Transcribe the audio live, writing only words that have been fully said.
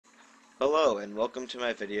Hello and welcome to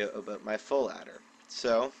my video about my full adder.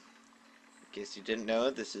 So, in case you didn't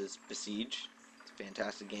know, this is Besiege. It's a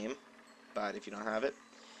fantastic game, but if you don't have it.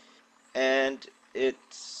 And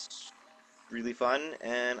it's really fun,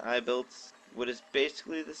 and I built what is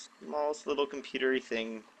basically the smallest little computery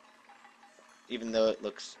thing, even though it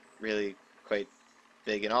looks really quite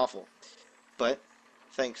big and awful. But,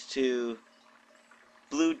 thanks to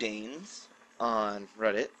Blue Danes on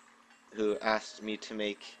Reddit, who asked me to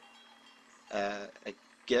make a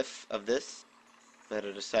GIF of this, but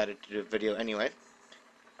I decided to do a video anyway.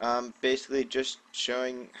 Basically just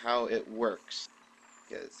showing how it works,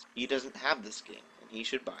 because he doesn't have this game, and he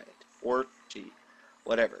should buy it, or she,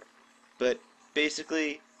 whatever. But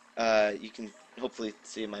basically, you can hopefully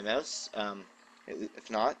see my mouse.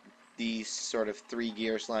 If not, these sort of three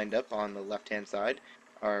gears lined up on the left-hand side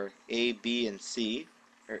are A, B, and C,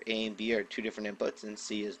 or A and B are two different inputs, and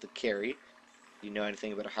C is the carry. Do you know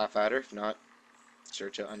anything about a half adder? If not,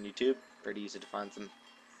 search it on YouTube. Pretty easy to find some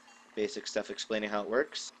basic stuff explaining how it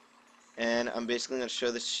works. And I'm basically going to show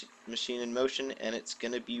this machine in motion, and it's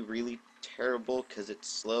going to be really terrible because it's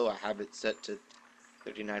slow. I have it set to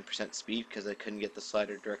 39% speed because I couldn't get the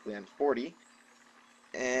slider directly on 40.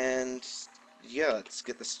 And yeah, let's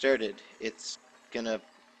get this started. It's going to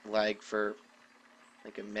lag for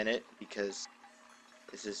like a minute because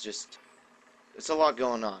this is just, it's a lot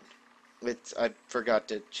going on. I forgot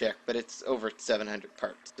to check, but it's over 700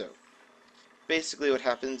 parts, so basically what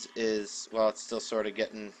happens is, while it's still sort of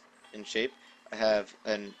getting in shape, I have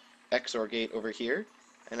an XOR gate over here,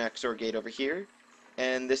 an XOR gate over here,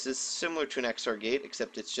 and this is similar to an XOR gate,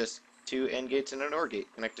 except it's just two AND gates and an OR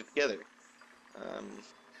gate connected together. Um,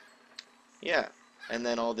 yeah, and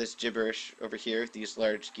then all this gibberish over here, these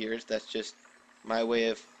large gears, that's just my way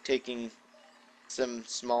of taking some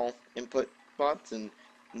small input spots and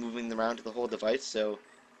moving them around to the whole device, so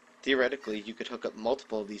theoretically you could hook up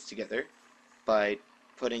multiple of these together by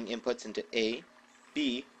putting inputs into A,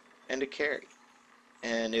 B, and a carry.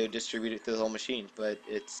 And it would distribute it through the whole machine, but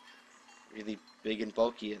it's really big and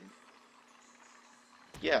bulky, and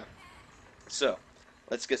yeah. So,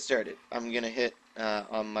 let's get started. I'm going to hit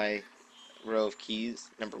on my row of keys,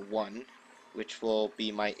 number 1, which will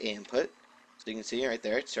be my A input. So you can see right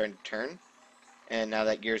there, it's starting to turn. And now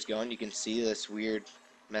that gear's going, you can see this weird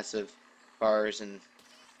mess of bars and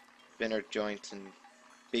spinner joints and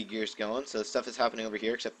big gears going. So stuff is happening over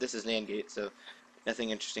here, except this is an AND gate, so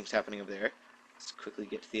nothing interesting is happening over there. Let's quickly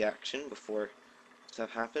get to the action before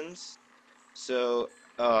stuff happens. So,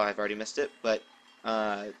 oh, I've already missed it, but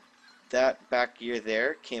that back gear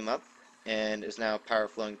there came up and is now power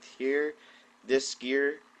flowing to here. This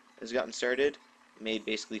gear has gotten started, made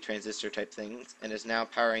basically transistor type things, and is now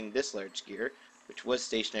powering this large gear, which was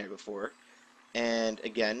stationary before. And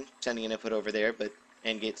again, sending an input over there, but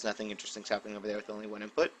AND gates, nothing interesting is happening over there with only one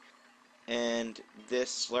input. And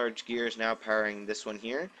this large gear is now powering this one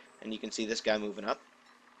here, and you can see this guy moving up,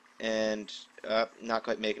 and not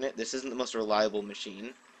quite making it. This isn't the most reliable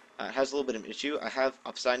machine. It has a little bit of an issue. I have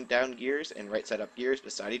upside down gears and right side up gears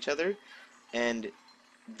beside each other, and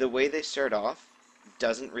the way they start off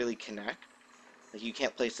doesn't really connect. Like, you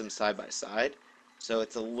can't place them side by side, so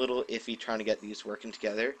it's a little iffy trying to get these working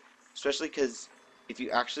together, especially because if you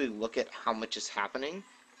actually look at how much is happening,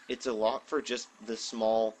 it's a lot for just the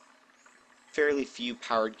small, fairly few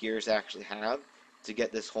powered gears I actually have to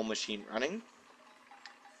get this whole machine running.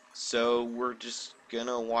 So we're just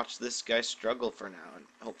gonna watch this guy struggle for now and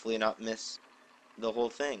hopefully not miss the whole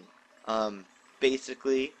thing.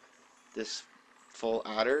 Basically, this full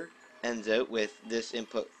adder ends out with this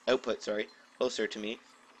output, closer to me,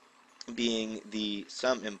 being the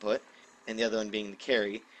sum input and the other one being the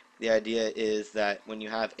carry. The idea is that when you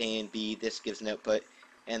have A and B, this gives an output,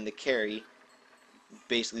 and the carry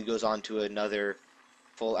basically goes on to another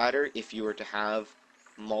full adder if you were to have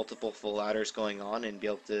multiple full adders going on and be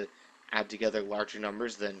able to add together larger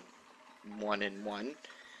numbers than 1 and 1.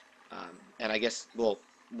 And I guess, well,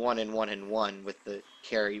 1 and 1 and 1 with the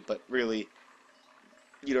carry, but really,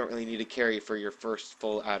 you don't really need a carry for your first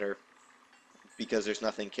full adder because there's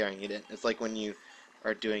nothing carrying it in. It's like when you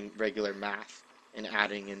are doing regular math and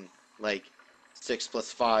adding, and like 6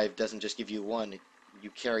 plus 5 doesn't just give you 1, you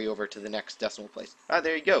carry over to the next decimal place.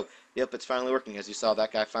 There you go. Yep, it's finally working. As you saw,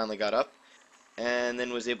 that guy finally got up and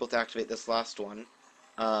then was able to activate this last one.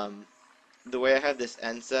 The way I have this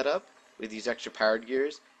end set up with these extra powered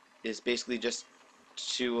gears is basically just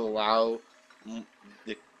to allow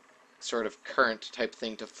the sort of current type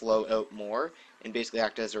thing to flow out more and basically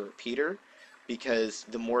act as a repeater, because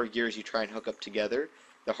the more gears you try and hook up together,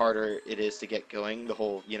 the harder it is to get going. The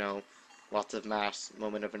whole, lots of mass,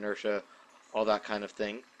 moment of inertia, all that kind of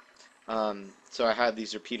thing. So I have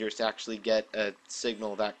these repeaters to actually get a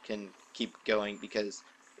signal that can keep going, because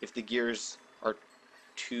if the gears are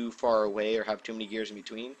too far away or have too many gears in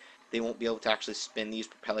between, they won't be able to actually spin these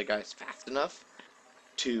propeller guys fast enough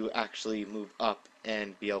to actually move up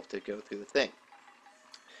and be able to go through the thing.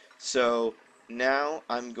 So now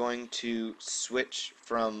I'm going to switch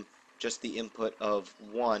from just the input of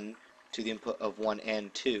 1 to the input of 1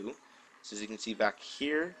 and 2. So as you can see back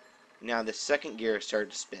here, now the second gear has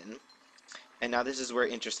started to spin, and now this is where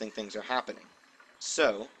interesting things are happening.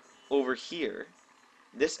 So over here,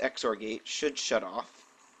 this XOR gate should shut off.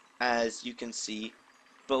 As you can see,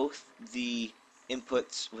 both the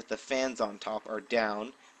inputs with the fans on top are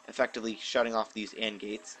down, effectively shutting off these AND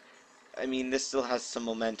gates. I mean, this still has some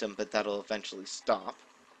momentum, but that'll eventually stop.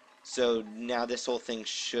 So now this whole thing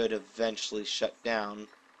should eventually shut down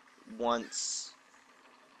once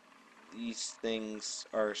these things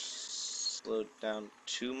are slowed down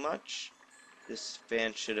too much. This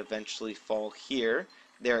fan should eventually fall here.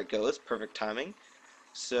 There it goes, perfect timing.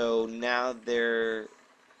 So now there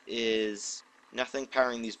is nothing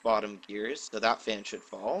powering these bottom gears, so that fan should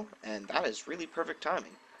fall, and that is really perfect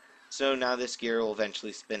timing. So now this gear will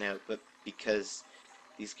eventually spin out, but because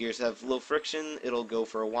these gears have low friction, it'll go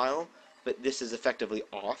for a while, but this is effectively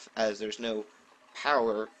off as there's no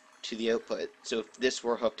power to the output. So if this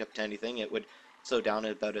were hooked up to anything, it would slow down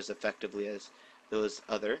about as effectively as those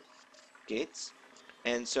other gates.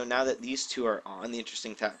 And so now that these two are on, the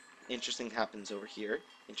interesting happens over here.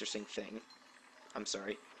 Interesting thing. I'm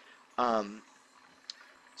sorry. Um,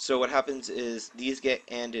 so what happens is these get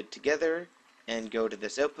ANDed together and go to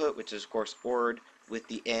this output, which is of course ORed with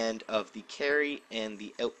the AND of the carry and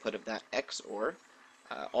the output of that XOR.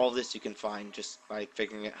 All of this you can find just by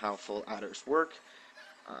figuring out how full adders work.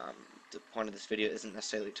 The point of this video isn't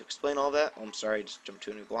necessarily to explain all that. Oh, I'm sorry, I just jumped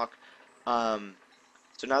to a new block.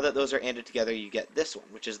 So now that those are ANDed together, you get this one,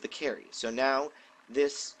 which is the carry. So now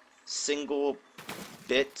this single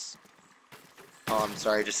bit, oh, I'm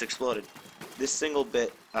sorry, I just exploded. This single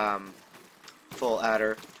bit full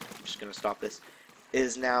adder, I'm just going to stop this,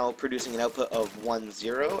 is now producing an output of 1,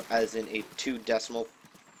 0, as in a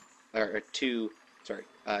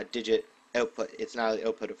digit output. It's now the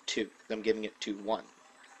output of 2. I'm giving it 2, 1.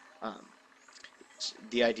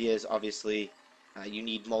 The idea is obviously you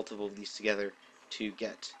need multiple of these together to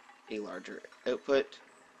get a larger output.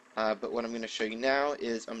 But what I'm going to show you now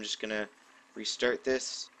is I'm just going to restart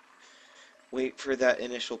this, wait for that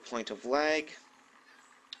initial point of lag,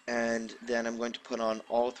 and then I'm going to put on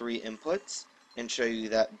all 3 inputs and show you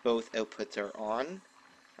that both outputs are on.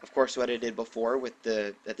 Of course, what I did before with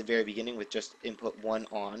at the very beginning with just input 1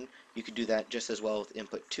 on, you could do that just as well with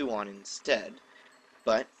input 2 on instead.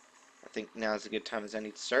 But I think now is a good time as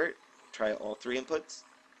any to start. Try all 3 inputs.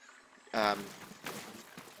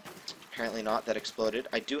 Apparently not, that exploded.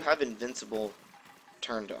 I do have Invincible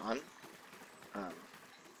turned on,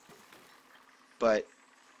 but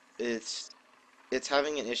it's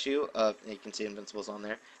having an issue of, you can see Invincible's on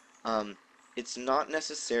there. It's not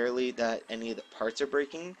necessarily that any of the parts are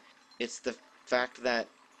breaking, it's the fact that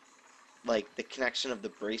like the connection of the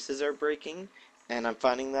braces are breaking, and I'm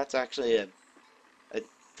finding that's actually a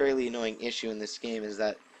fairly annoying issue in this game, is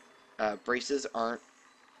that braces aren't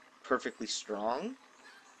perfectly strong.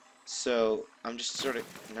 So I'm just sort of,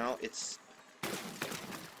 no, it's,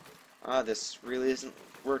 this really isn't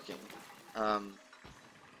working.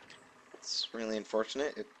 It's really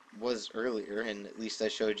unfortunate. It was earlier, and at least I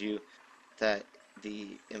showed you that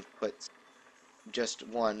the inputs just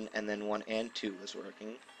 1 and then 1 and 2 was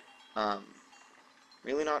working.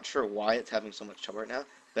 Really not sure why it's having so much trouble right now,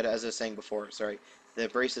 but as I was saying before, sorry, the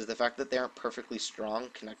braces, the fact that they aren't perfectly strong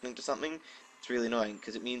connecting to something, it's really annoying,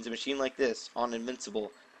 because it means a machine like this, on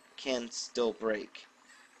Invincible, can still break,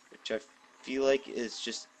 which I feel like is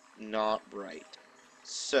just not right.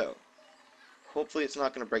 So, hopefully it's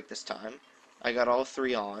not going to break this time. I got all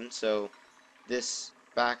 3 on, so this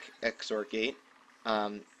back XOR gate,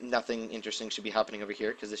 nothing interesting should be happening over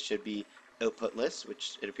here, because this should be outputless,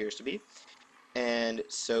 which it appears to be. And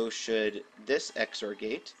so should this XOR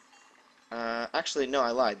gate. Actually, no,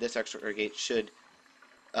 I lied. This XOR gate should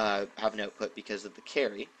have an output because of the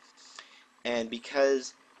carry. And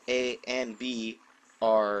because A and B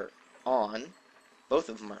are on, both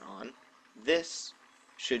of them are on, this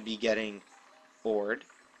should be getting ORed,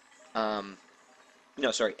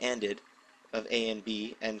 no, sorry, ANDed, of A and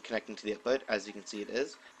B and connecting to the output, as you can see it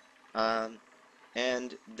is.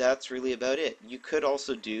 And that's really about it. You could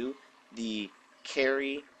also do the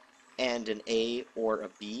carry and an A or a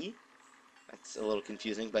B. That's a little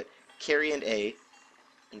confusing, but carry and A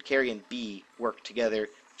and carry and B work together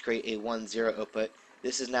to create a 1-0 output,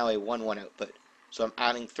 this is now a 1-1 output. So I'm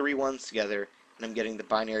adding 3 ones together, and I'm getting the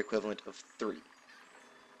binary equivalent of 3.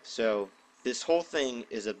 So this whole thing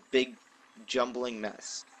is a big jumbling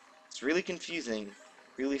mess. It's really confusing,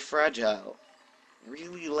 really fragile,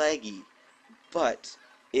 really laggy, but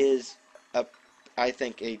is a, I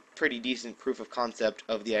think, a pretty decent proof of concept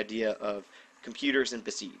of the idea of computers and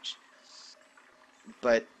Besiege.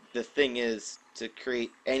 But the thing is, to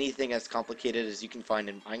create anything as complicated as you can find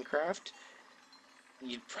in Minecraft,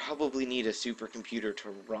 you'd probably need a supercomputer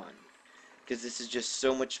to run, because this is just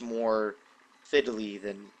so much more fiddly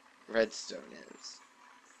than Redstone is.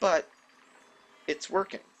 But it's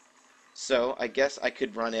working. So I guess I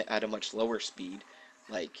could run it at a much lower speed,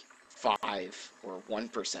 like 5 or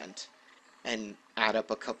 1%, and add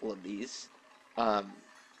up a couple of these. Um,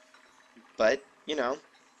 but,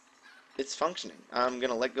 it's functioning. I'm going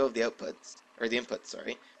to let go of the outputs, or the inputs,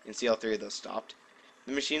 sorry, and see all 3 of those stopped.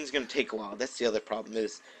 The machine's going to take a while. That's the other problem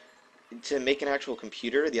is, to make an actual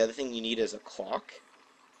computer, the other thing you need is a clock.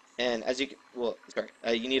 And as you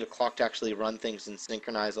you need a clock to actually run things and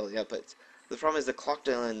synchronize all the outputs. The problem is the clock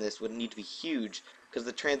delay in this would need to be huge because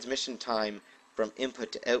the transmission time from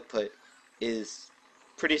input to output is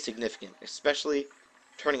pretty significant. Especially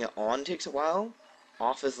turning it on takes a while,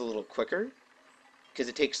 off is a little quicker because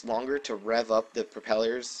it takes longer to rev up the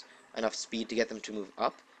propellers enough speed to get them to move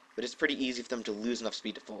up, but it's pretty easy for them to lose enough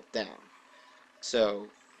speed to fall down. So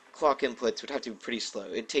clock inputs would have to be pretty slow.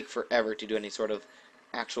 It'd take forever to do any sort of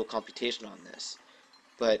actual computation on this.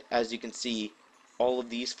 But as you can see, all of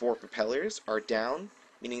these 4 propellers are down,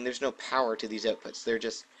 meaning there's no power to these outputs. They're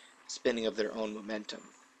just spinning of their own momentum.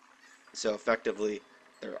 So effectively,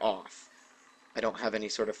 they're off. I don't have any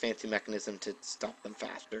sort of fancy mechanism to stop them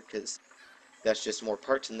faster, because that's just more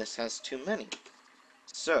parts, and this has too many.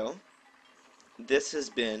 So, this has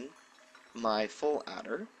been my full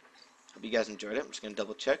adder. Hope you guys enjoyed it. I'm just going to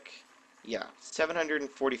double check. Yeah,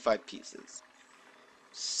 745 pieces.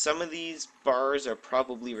 Some of these bars are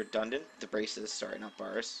probably redundant. The braces, sorry, not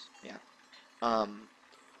bars. Yeah. Um,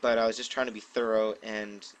 but I was just trying to be thorough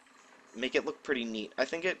and make it look pretty neat. I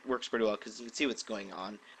think it works pretty well because you can see what's going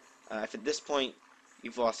on. If at this point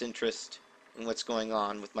you've lost interest in what's going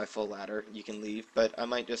on with my full ladder, you can leave, but I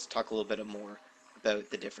might just talk a little bit more about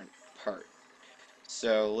the different part.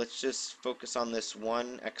 So let's just focus on this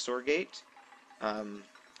one XOR gate.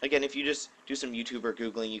 Again, if you just do some YouTube or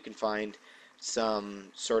Googling, you can find some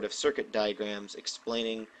sort of circuit diagrams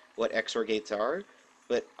explaining what XOR gates are,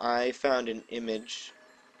 but I found an image.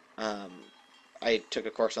 um, I took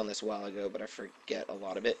a course on this a while ago, but I forget a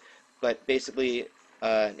lot of it. But basically,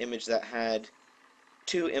 an image that had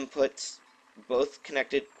 2 inputs, both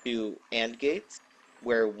connected to AND gates,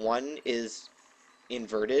 where one is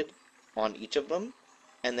inverted on each of them,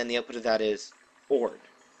 and then the output of that is ORed.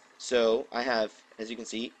 So I have, as you can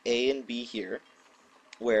see, A and B here,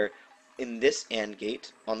 where in this AND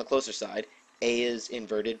gate, on the closer side, A is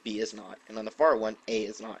inverted, B is not, and on the far one, A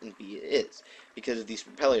is not and B is, because of these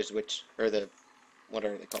propellers, which are what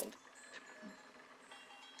are they called?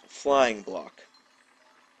 Flying block.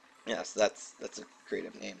 Yes, that's a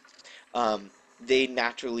creative name. They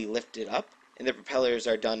naturally lift it up, and the propellers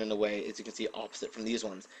are done in a way, as you can see, opposite from these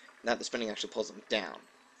ones, that the spinning actually pulls them down.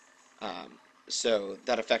 So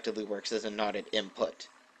that effectively works as a knotted input,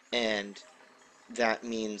 and that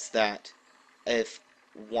means that if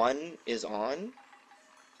one is on,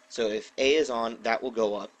 so if A is on, that will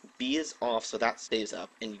go up, B is off, so that stays up,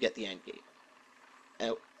 and you get the AND gate.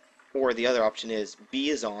 Or the other option is B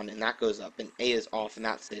is on, and that goes up, and A is off, and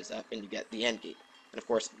that stays up, and you get the AND gate. And of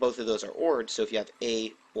course, both of those are ORed, so if you have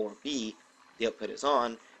A or B, the output is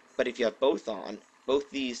on, but if you have both on, both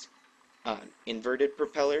these inverted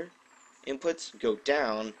propeller inputs go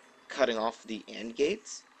down, cutting off the AND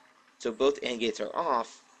gates. So both AND gates are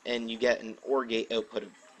off, and you get an OR gate output of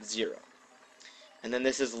 0. And then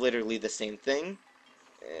this is literally the same thing,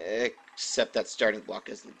 except that starting block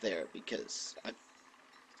isn't there, because I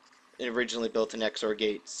originally built an XOR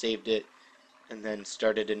gate, saved it, and then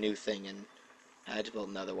started a new thing, and I had to build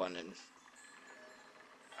another one, and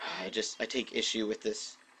I take issue with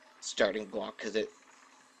this starting block, because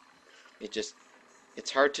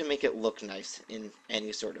it's hard to make it look nice in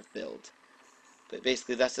any sort of build. But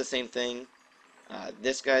basically, that's the same thing.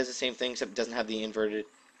 This guy is the same thing, except it doesn't have the inverted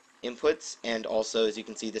inputs, and also, as you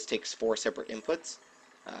can see, this takes 4 separate inputs.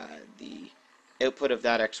 The output of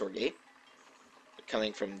that XOR gate,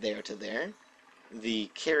 coming from there to there, the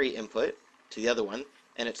carry input to the other one,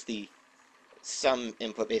 and it's the sum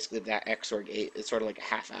input, basically, of that XOR gate, it's sort of like a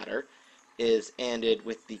half adder, is ANDed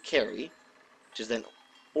with the carry, which is then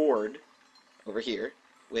ORed over here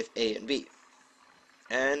with A and B.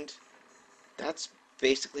 And that's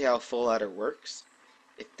basically how full ladder works.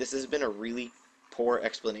 If this has been a really poor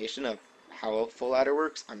explanation of how a full ladder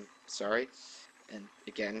works, I'm sorry. And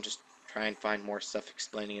again, just try and find more stuff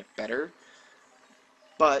explaining it better.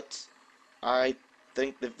 But I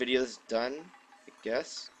think the video is done, I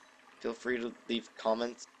guess. Feel free to leave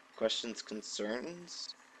comments, questions,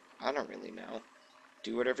 concerns. I don't really know.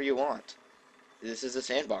 Do whatever you want. This is a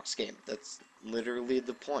sandbox game. That's literally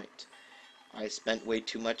the point. I spent way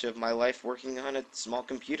too much of my life working on a small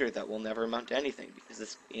computer that will never amount to anything because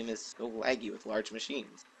this game is so laggy with large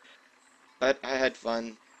machines. But I had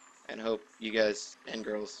fun and hope you guys and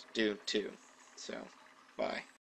girls do too. So, bye.